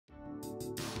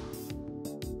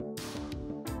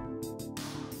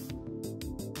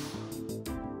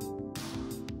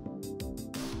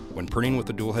When printing with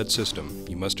a dual head system,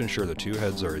 you must ensure the two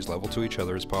heads are as level to each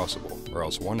other as possible, or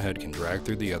else one head can drag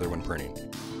through the other when printing.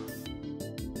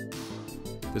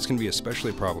 This can be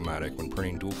especially problematic when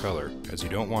printing dual color, as you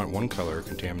don't want one color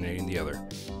contaminating the other.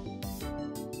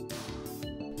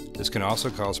 This can also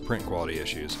cause print quality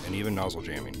issues and even nozzle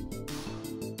jamming.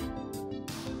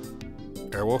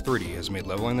 Airwolf 3D has made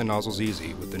leveling the nozzles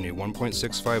easy with the new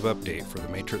 1.65 update for the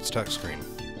Matrix touchscreen.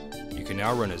 You can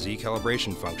now run a Z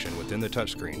calibration function within the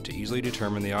touchscreen to easily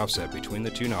determine the offset between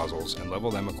the two nozzles and level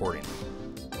them accordingly.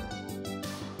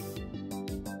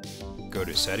 Go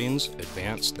to Settings,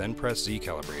 Advanced, then press Z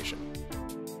calibration.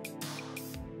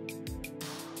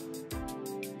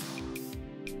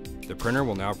 The printer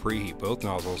will now preheat both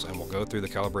nozzles and will go through the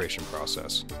calibration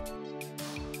process.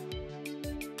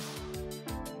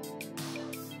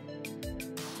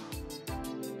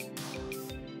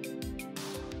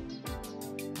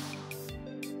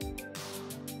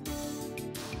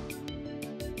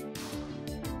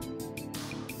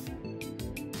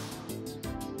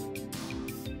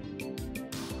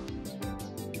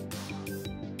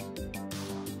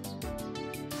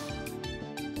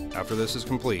 After this is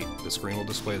complete, the screen will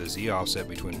display the Z offset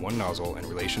between one nozzle in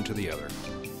relation to the other.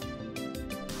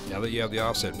 Now that you have the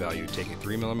offset value, take a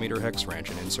 3mm hex wrench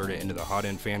and insert it into the hot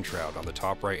end fan shroud on the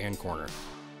top right hand corner.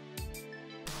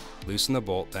 Loosen the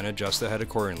bolt, then adjust the head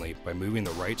accordingly by moving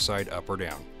the right side up or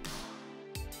down.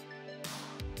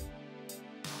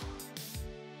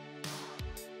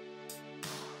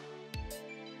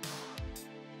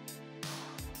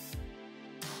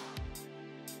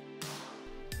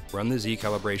 Run the Z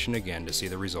calibration again to see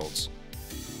the results.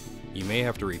 You may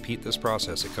have to repeat this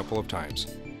process a couple of times.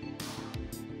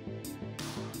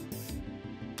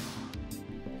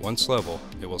 Once level,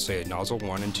 it will say nozzle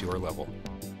 1 and 2 are level.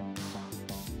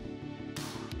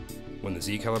 When the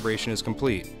Z calibration is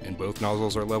complete and both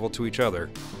nozzles are level to each other,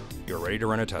 you are ready to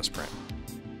run a test print.